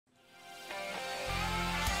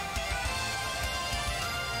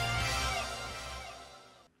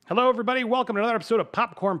Hello, everybody. Welcome to another episode of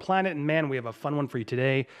Popcorn Planet. And man, we have a fun one for you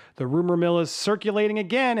today. The rumor mill is circulating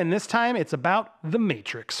again, and this time it's about The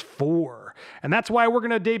Matrix 4. And that's why we're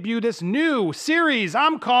going to debut this new series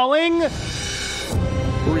I'm calling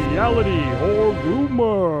Reality or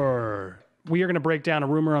Rumor. We are going to break down a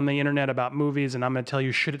rumor on the internet about movies, and I'm going to tell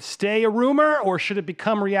you, should it stay a rumor or should it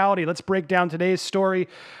become reality? Let's break down today's story.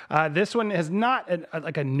 This one is not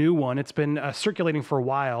a new one. It's been circulating for a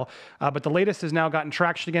while, but the latest has now gotten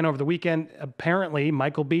traction again over the weekend. Apparently,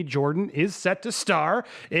 Michael B. Jordan is set to star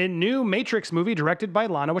in new Matrix movie directed by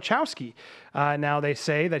Lana Wachowski. Now, they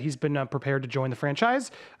say that he's been prepared to join the franchise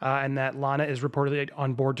and that Lana is reportedly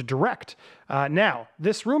on board to direct. Now,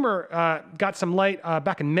 this rumor got some light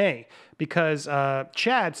back in May because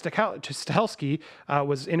Chad Stahelski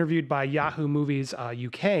was interviewed by Yahoo Movies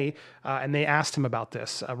UK, and they asked him about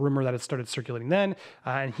this, a rumor that had started circulating then.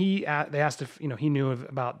 And they asked if he knew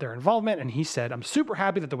about their involvement, and he said, "I'm super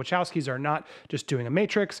happy that the Wachowskis are not just doing a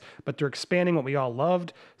Matrix, but they're expanding what we all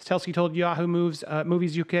loved." Stahelski told Yahoo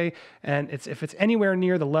Movies UK, and if it's anywhere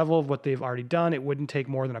near the level of what they've already done, it wouldn't take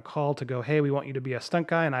more than a call to go, "Hey, we want you to be a stunt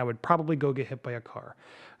guy," and I would probably go get hit by a car.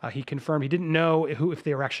 He confirmed he didn't know if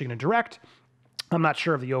they were actually going to direct. I'm not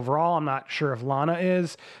sure of the overall. I'm not sure if Lana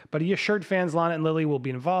is, but he assured fans Lana and Lilly will be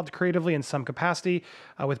involved creatively in some capacity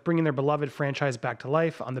with bringing their beloved franchise back to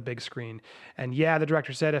life on the big screen. And yeah, the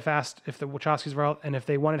director said if asked if the Wachowskis were out and if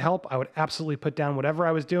they wanted help, I would absolutely put down whatever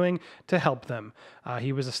I was doing to help them.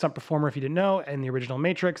 He was a stunt performer, if you didn't know, in the original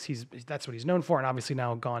Matrix. That's what he's known for, and obviously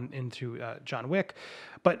now gone into John Wick.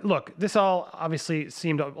 But look, this all obviously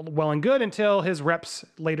seemed well and good until his reps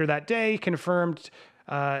later that day confirmed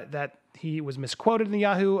that he was misquoted in the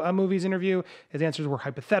Yahoo Movies interview. His answers were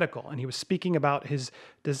hypothetical, and he was speaking about his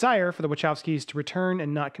desire for the Wachowskis to return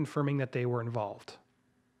and not confirming that they were involved.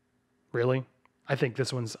 Really? I think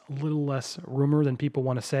this one's a little less rumor than people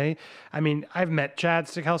want to say. I mean, I've met Chad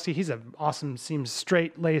Stahelski. He's an awesome, seems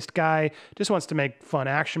straight-laced guy, just wants to make fun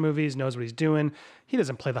action movies, knows what he's doing. He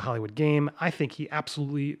doesn't play the Hollywood game. I think he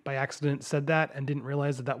absolutely, by accident, said that and didn't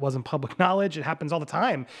realize that wasn't public knowledge. It happens all the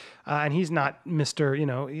time. And he's not Mr.,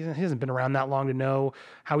 he hasn't been around that long to know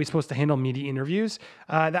how he's supposed to handle media interviews.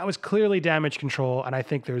 That was clearly damage control, and I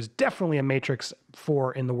think there's definitely a Matrix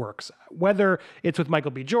 4 in the works. Whether it's with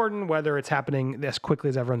Michael B. Jordan, whether it's happening as quickly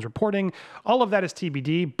as everyone's reporting, all of that is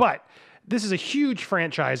TBD, but this is a huge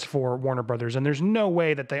franchise for Warner Brothers, and there's no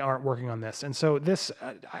way that they aren't working on this. And so this,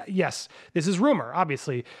 yes, this is rumor,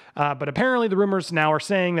 obviously, but apparently the rumors now are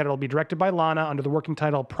saying that it'll be directed by Lana under the working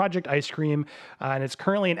title Project Ice Cream, and it's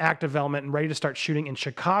currently in active development and ready to start shooting in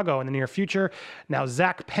Chicago in the near future. Now,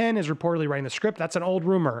 Zak Penn is reportedly writing the script. That's an old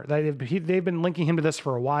rumor. They've been linking him to this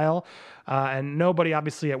for a while, and nobody,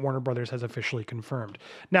 obviously, at Warner Brothers has officially confirmed.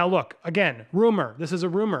 Now, look, again, rumor. This is a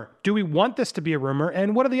rumor. Do we want this to be a rumor?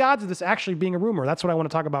 And what are the odds of this actually being a rumor? That's what I want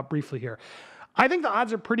to talk about briefly here. I think the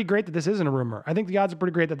odds are pretty great that this isn't a rumor. I think the odds are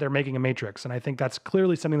pretty great that they're making a Matrix, and I think that's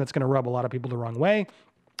clearly something that's going to rub a lot of people the wrong way.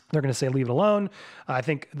 They're going to say, leave it alone. I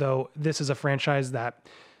think, though, this is a franchise that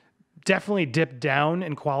definitely dipped down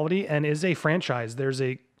in quality and is a franchise. There's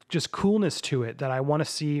a just coolness to it that I want to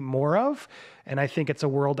see more of. And I think it's a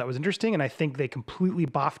world that was interesting. And I think they completely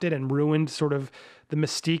boffed it and ruined sort of the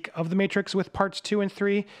mystique of the Matrix with parts 2 and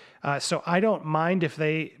 3. So I don't mind if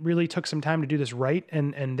they really took some time to do this right.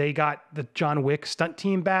 And they got the John Wick stunt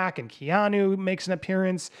team back, and Keanu makes an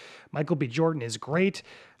appearance. Michael B. Jordan is great.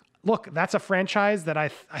 Look, that's a franchise that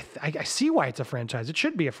I see why it's a franchise. It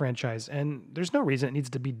should be a franchise, and there's no reason it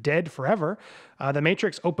needs to be dead forever. The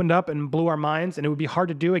Matrix opened up and blew our minds, and it would be hard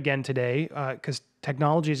to do again today because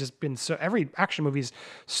technology has just been so, every action movie's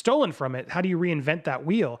stolen from it. How do you reinvent that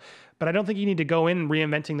wheel? But I don't think you need to go in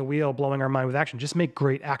reinventing the wheel, blowing our mind with action. Just make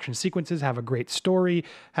great action sequences, have a great story,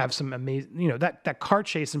 have some amazing, that car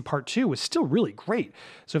chase in part 2 was still really great.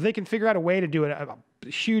 So if they can figure out a way to do a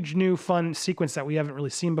huge new fun sequence that we haven't really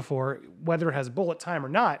seen before, whether it has bullet time or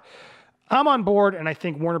not, I'm on board, and I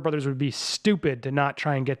think Warner Brothers would be stupid to not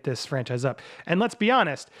try and get this franchise up. And let's be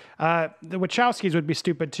honest, the Wachowskis would be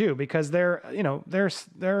stupid too, because their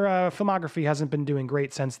filmography hasn't been doing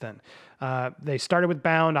great since then. They started with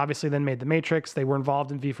Bound, obviously then made The Matrix. They were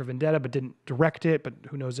involved in V for Vendetta, but didn't direct it, but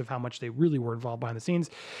who knows how much they really were involved behind the scenes.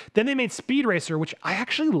 Then they made Speed Racer, which I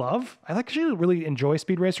actually love. I actually really enjoy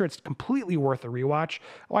Speed Racer. It's completely worth a rewatch.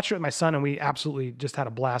 I watched it with my son, and we absolutely just had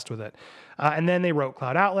a blast with it. And then they wrote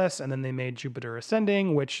Cloud Atlas, and then they made Jupiter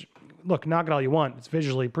Ascending, which, look, knock it all you want. It's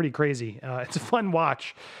visually pretty crazy. It's a fun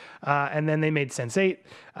watch. And then they made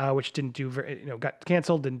Sense8, which didn't do got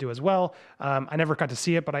canceled, didn't do as well. I never got to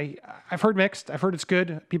see it, but I've heard mixed. I've heard it's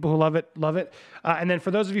good. People who love it, love it. And then for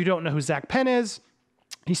those of you who don't know who Zak Penn is,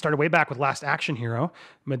 He started way back with Last Action Hero,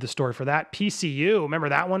 made the story for that. PCU, remember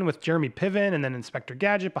that one with Jeremy Piven and then Inspector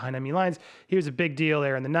Gadget behind enemy lines? He was a big deal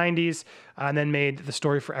there in the 90s, and then made the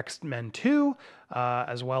story for X-Men 2,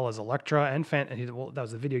 as well as Elektra and that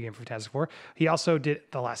was the video game for Fantastic Four. He also did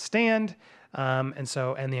The Last Stand, and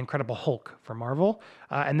The Incredible Hulk for Marvel.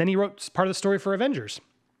 And then he wrote part of the story for Avengers.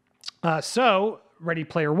 So Ready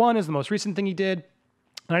Player One is the most recent thing he did.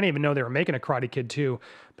 And I didn't even know they were making a Karate Kid 2.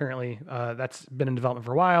 Apparently, that's been in development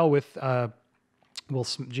for a while with Will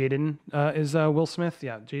Smith. Yeah,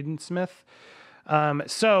 Jaden Smith.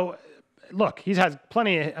 So, look, he's had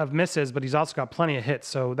plenty of misses, but he's also got plenty of hits.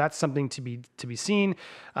 So that's something to be seen.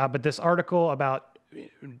 But this article about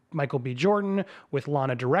Michael B. Jordan with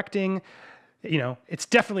Lana directing, you know, it's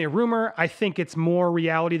definitely a rumor. I think it's more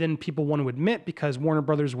reality than people want to admit, because Warner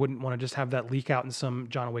Brothers wouldn't want to just have that leak out in some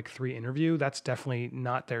John Wick 3 interview. That's definitely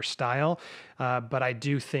not their style. But I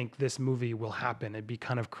do think this movie will happen. It'd be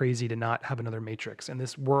kind of crazy to not have another Matrix. In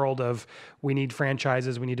this world of we need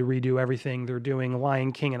franchises, we need to redo everything. They're doing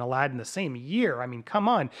Lion King and Aladdin the same year. I mean, come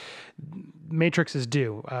on. Matrix is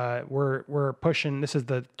due. We're pushing, this is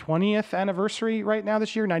the 20th anniversary right now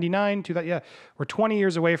this year, 99, we're 20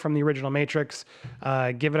 years away from the original Matrix.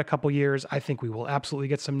 Give it a couple years. I think we will absolutely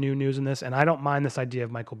get some new news in this, and I don't mind this idea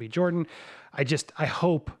of Michael B. Jordan. I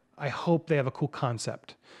hope they have a cool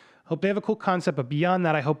concept. But beyond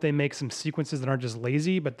that, I hope they make some sequences that aren't just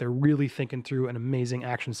lazy, but they're really thinking through an amazing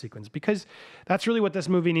action sequence, because that's really what this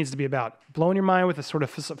movie needs to be about. Blowing your mind with a sort of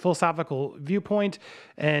philosophical viewpoint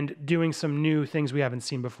and doing some new things we haven't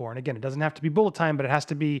seen before. And again, it doesn't have to be bullet time, but it has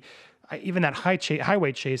to be even that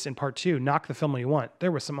highway chase in part 2, knock the film when you want.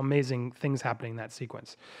 There was some amazing things happening in that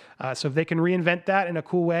sequence. So if they can reinvent that in a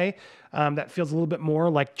cool way, that feels a little bit more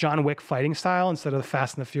like John Wick fighting style instead of the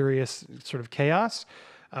Fast and the Furious sort of chaos,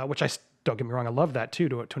 which don't get me wrong, I love that too,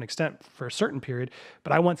 to an extent for a certain period,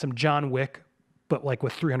 but I want some John Wick, but like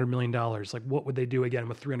with $300 million. Like, what would they do again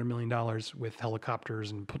with $300 million with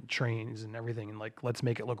helicopters and trains and everything? And like, let's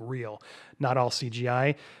make it look real, not all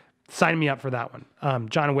CGI. Sign me up for that one.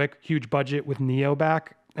 John Wick, huge budget with Neo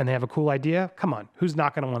back, and they have a cool idea. Come on, who's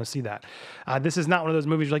not going to want to see that? This is not one of those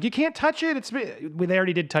movies you're like, you can't touch it. They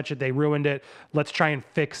already did touch it. They ruined it. Let's try and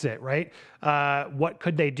fix it, right? What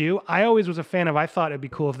could they do? I always was a fan of, I thought it'd be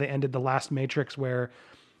cool if they ended the last Matrix where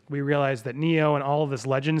we realized that Neo and all of this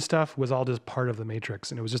legend stuff was all just part of the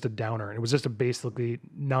Matrix, and it was just a downer, and it was just a basically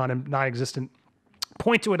non-existent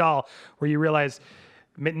point to it all, where you realize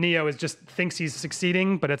Neo thinks he's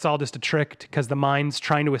succeeding, but it's all just a trick because the mind's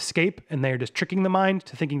trying to escape, and they're just tricking the mind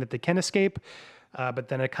to thinking that they can escape. But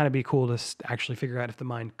then it'd kind of be cool to actually figure out if the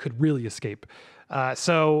mind could really escape.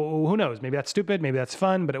 So who knows? Maybe that's stupid. Maybe that's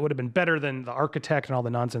fun, but it would have been better than The Architect and all the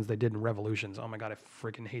nonsense they did in Revolutions. Oh my God, I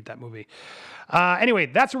freaking hate that movie. Anyway,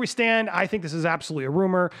 that's where we stand. I think this is absolutely a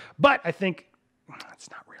rumor, but I think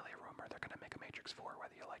it's not really a rumor. They're going to make a Matrix 4,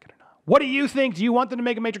 whether you like it or not. What do you think? Do you want them to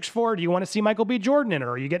make a Matrix 4? Do you want to see Michael B. Jordan in it?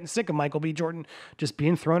 Or are you getting sick of Michael B. Jordan just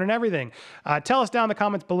being thrown in everything? Tell us down in the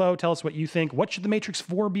comments below. Tell us what you think. What should the Matrix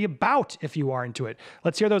 4 be about if you are into it?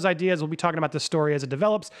 Let's hear those ideas. We'll be talking about this story as it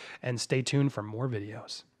develops, and stay tuned for more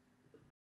videos.